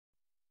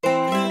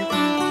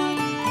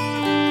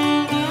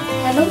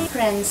Hello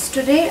friends,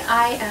 today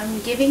I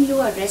am giving you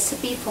a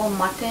recipe for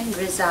mutton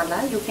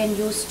rezala. You can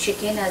use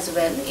chicken as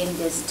well in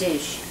this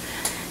dish.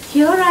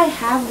 Here I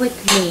have with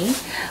me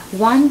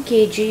 1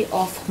 kg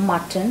of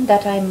mutton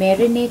that I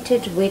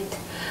marinated with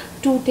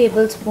 2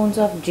 tablespoons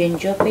of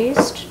ginger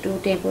paste, 2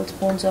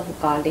 tablespoons of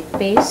garlic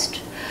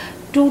paste,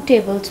 2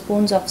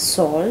 tablespoons of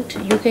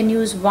salt. You can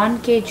use 1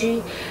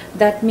 kg,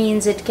 that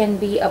means it can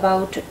be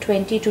about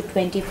 20 to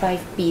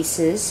 25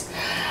 pieces.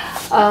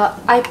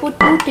 I put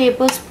 2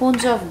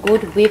 tablespoons of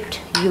good whipped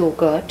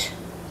yogurt,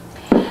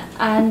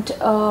 and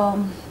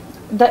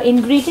the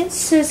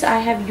ingredients I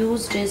have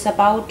used is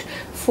about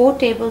 4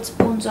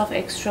 tablespoons of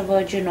extra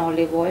virgin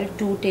olive oil,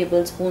 2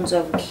 tablespoons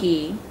of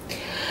ghee.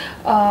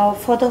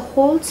 For the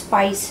whole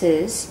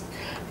spices,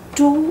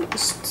 2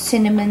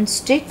 cinnamon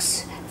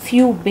sticks,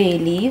 few bay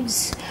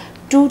leaves,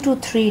 2 to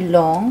 3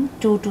 long,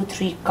 2 to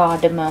 3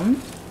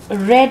 cardamom,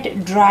 red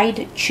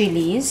dried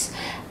chilies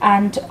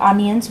and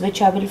onions,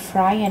 which I will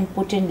fry and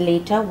put in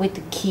later with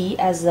ghee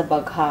as the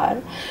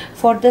baghar.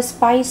 For the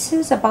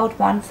spices, about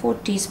 1/4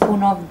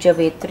 teaspoon of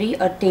javitri,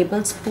 a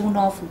tablespoon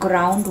of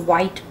ground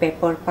white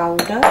pepper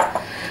powder,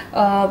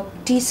 a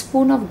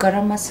teaspoon of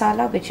garam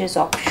masala, which is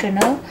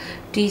optional,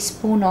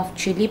 teaspoon of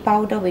chili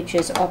powder, which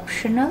is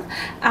optional,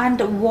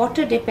 and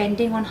water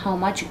depending on how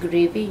much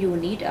gravy you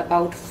need,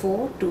 about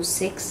 4 to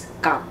 6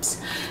 cups.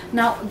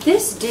 Now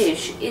this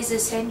dish is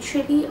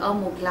essentially a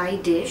Mughlai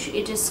dish.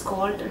 It is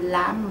called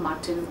lamb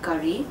mutton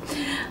curry,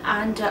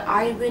 and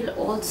I will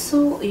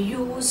also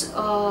use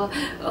a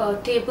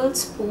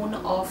tablespoon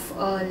of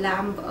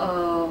lamb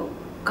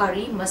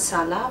curry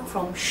masala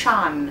from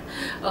Shan,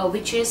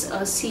 which is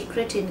a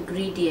secret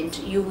ingredient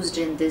used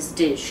in this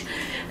dish.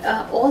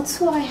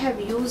 Also I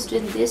have used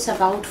in this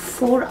about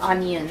 4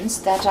 onions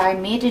that I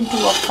made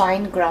into a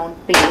fine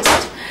ground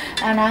paste,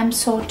 and I'm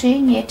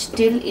sauteing it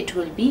till it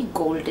will be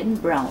golden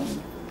brown.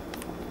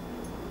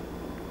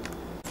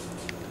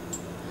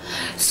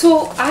 So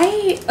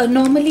I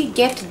normally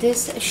get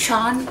this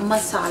Shan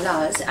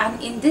masalas,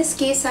 and in this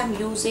case I'm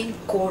using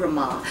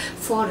korma.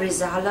 For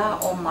rezala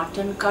or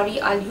mutton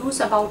curry, I'll use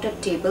about a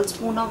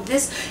tablespoon of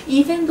this.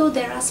 Even though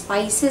there are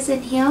spices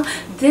in here,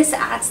 this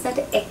adds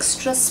that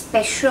extra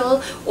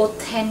special,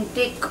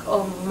 authentic,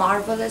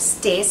 marvelous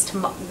taste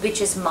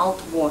which is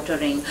mouth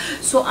watering.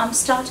 So I'm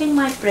starting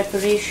my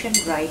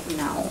preparation right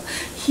now.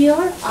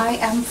 Here I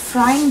am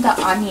frying the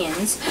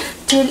onions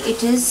till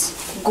it is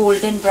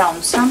golden brown.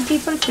 Some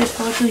people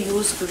prefer to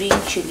use green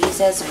chilies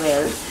as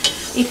well.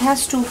 It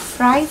has to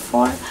fry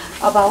for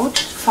about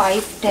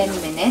 5-10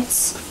 minutes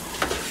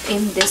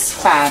in this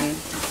pan.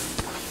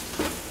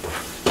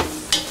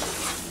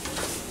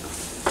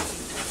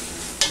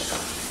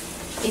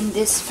 In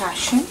this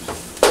fashion.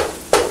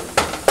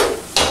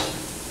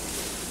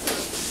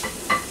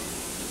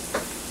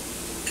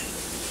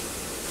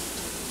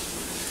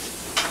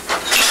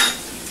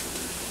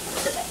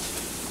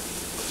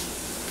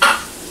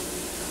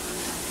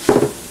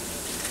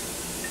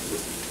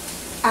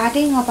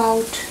 Adding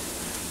about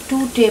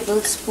 2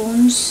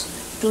 tablespoons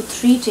to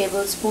 3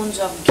 tablespoons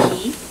of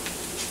ghee,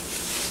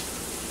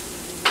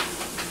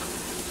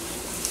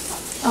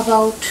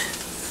 about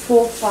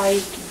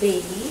 4-5 bay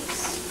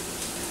leaves,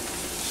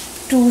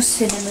 2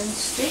 cinnamon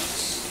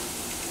sticks,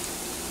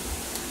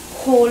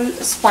 whole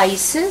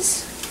spices,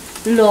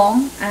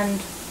 long and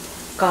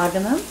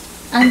cardamom,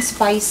 and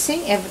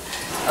spicing,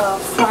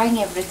 frying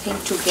everything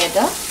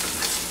together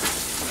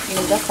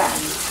in the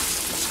pan.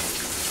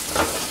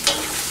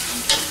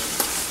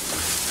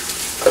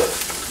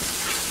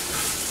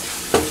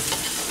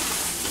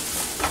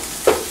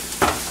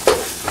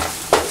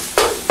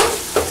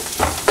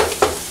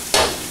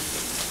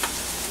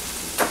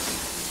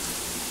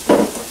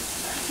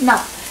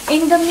 Now,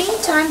 in the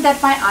meantime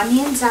that my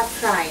onions are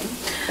frying,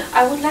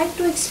 I would like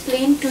to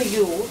explain to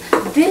you,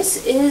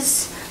 this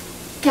is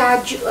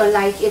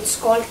it's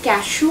called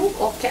cashew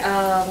or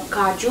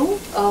kaju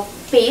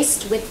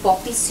paste with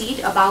poppy seed.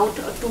 About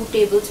 2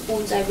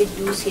 tablespoons I will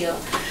use here,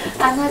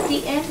 and at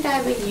the end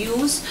I will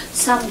use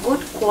some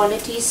good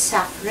quality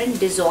saffron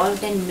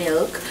dissolved in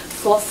milk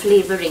for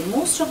flavoring.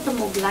 Most of the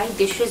Mughlai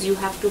dishes you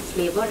have to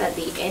flavor at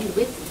the end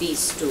with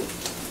these two.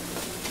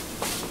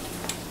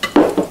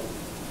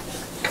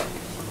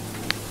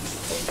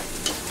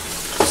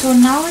 So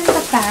now in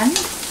the pan,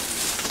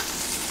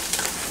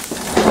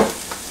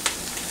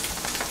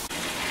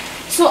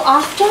 so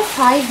after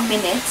 5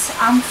 minutes,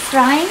 I'm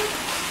frying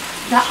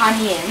the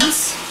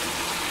onions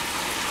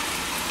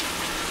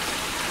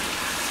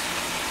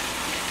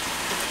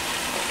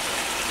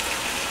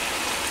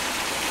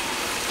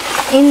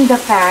in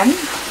the pan,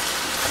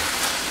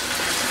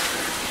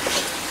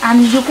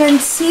 and you can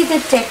see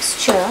the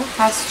texture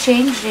has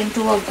changed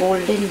into a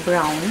golden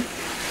brown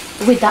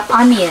with the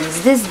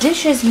onions. This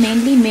dish is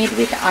mainly made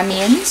with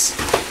onions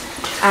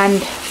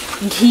and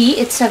ghee.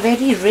 It's a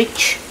very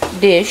rich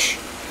dish.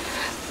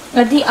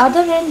 At the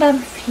other end,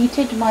 I've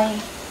heated my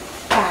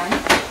pan.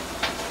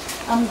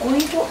 I'm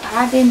going to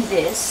add in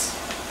this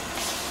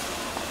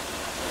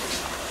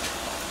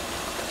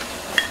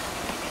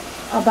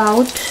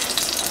about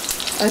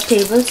a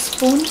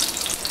tablespoon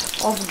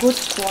of good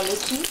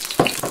quality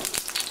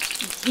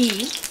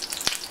ghee,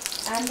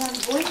 and I'm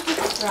going to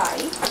fry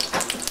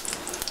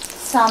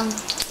some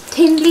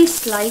thinly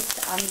sliced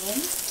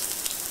onions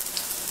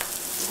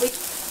with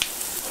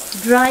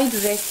dried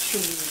red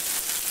chilies.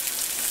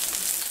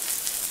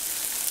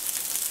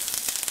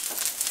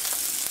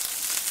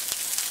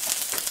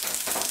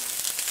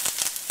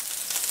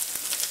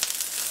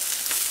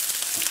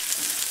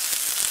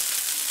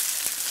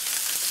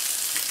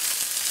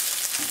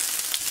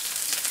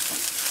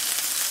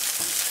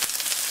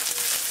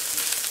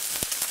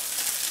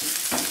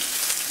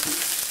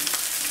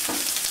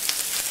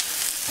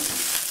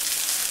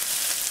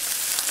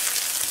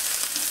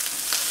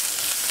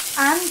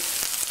 And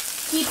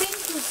keeping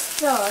to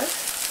stir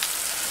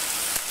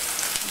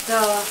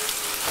the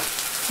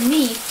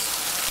meat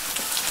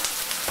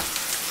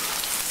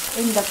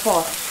in the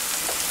pot.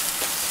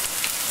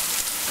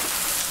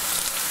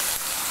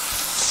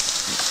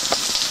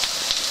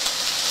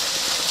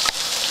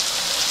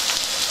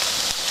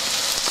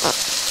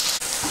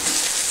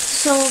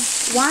 So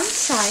one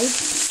side,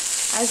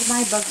 as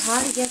my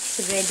baghar gets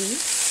ready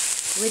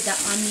with the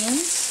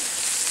onions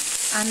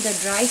and the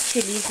dried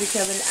chilies, which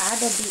I will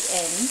add at the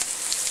end,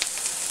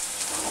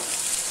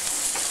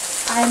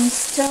 I am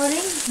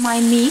stirring my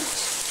meat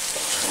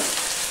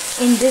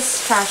in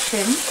this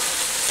fashion,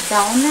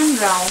 down and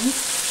round.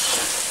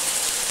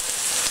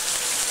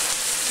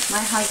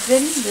 My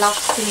husband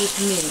loves to eat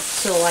meat,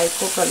 so I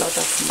cook a lot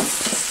of meat.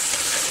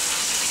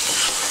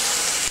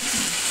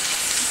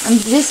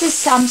 And this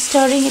is, I'm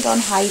stirring it on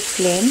high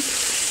flame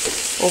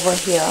over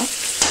here.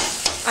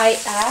 I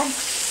add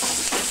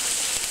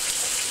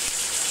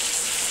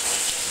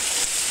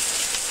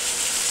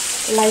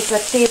like a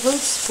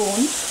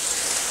tablespoon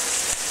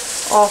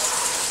of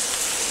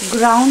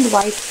ground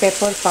white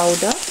pepper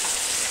powder,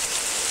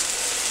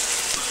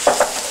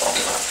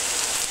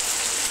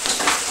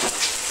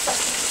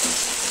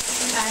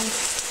 and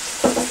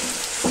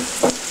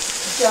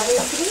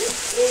javitri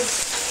is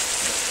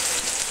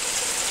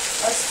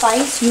a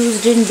spice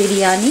used in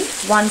biryani,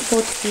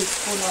 1/4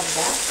 teaspoon of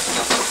that.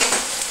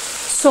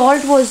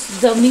 Salt was,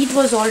 the meat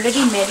was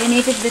already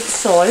marinated with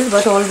salt,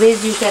 but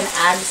always you can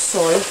add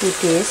salt to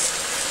taste,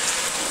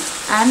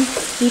 and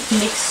keep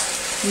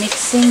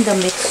mixing the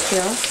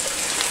mixture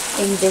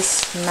in this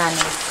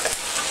manner.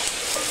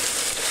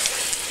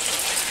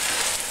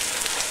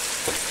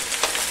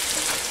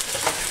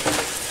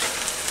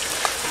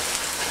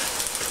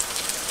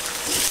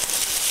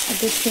 At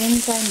the same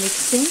time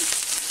mixing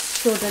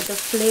so that the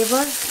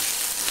flavor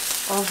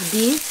of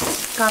these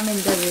come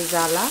in the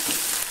rezala.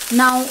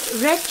 Now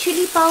red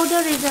chili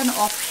powder is an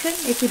option.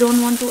 If you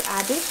don't want to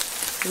add it,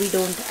 we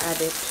don't add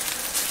it.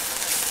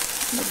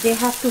 But they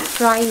have to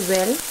fry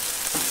well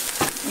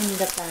in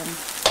the pan.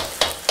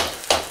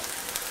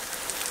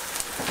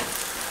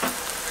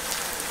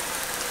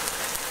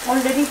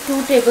 Already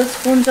 2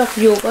 tablespoons of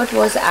yogurt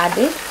was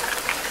added.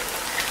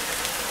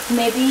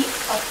 Maybe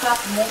a cup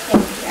more can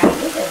be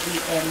added at the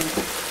end.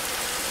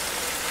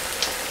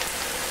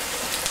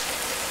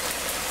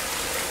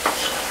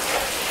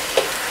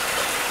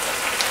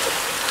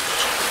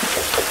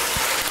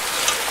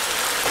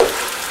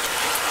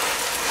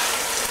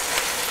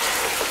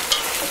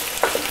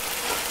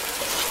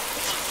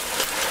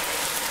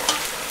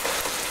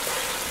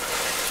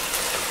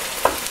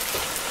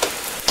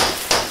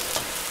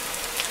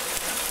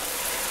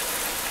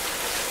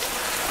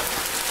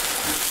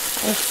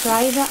 I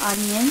fry the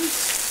onions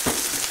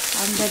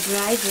and the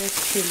dried red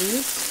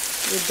chilies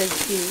with the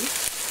ghee.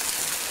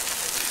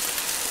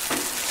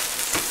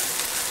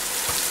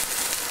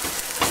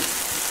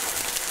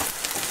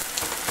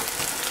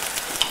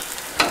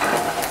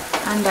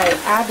 And I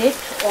add it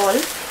all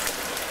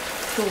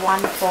to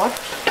one pot.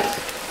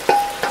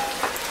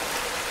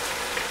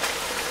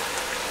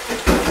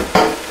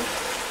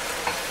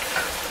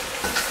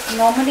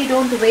 Normally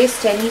don't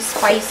waste any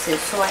spices,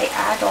 so I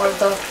add all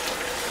the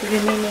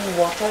remaining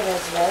water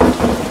as well,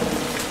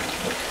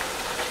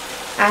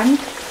 and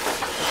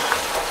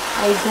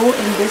I go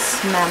in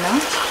this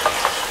manner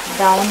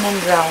down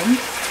and round.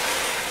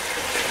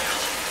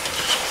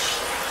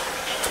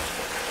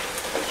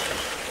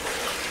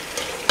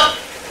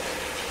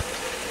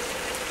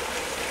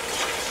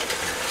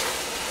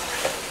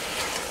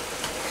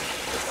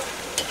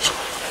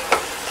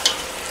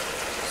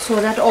 So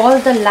that all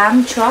the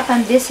lamb chop,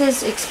 and this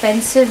is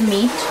expensive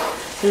meat,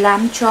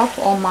 lamb chop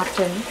or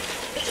mutton,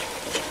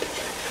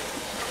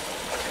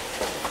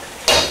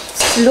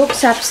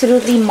 looks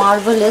absolutely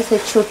marvelous.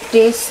 It should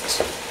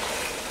taste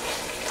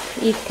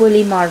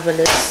equally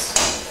marvelous.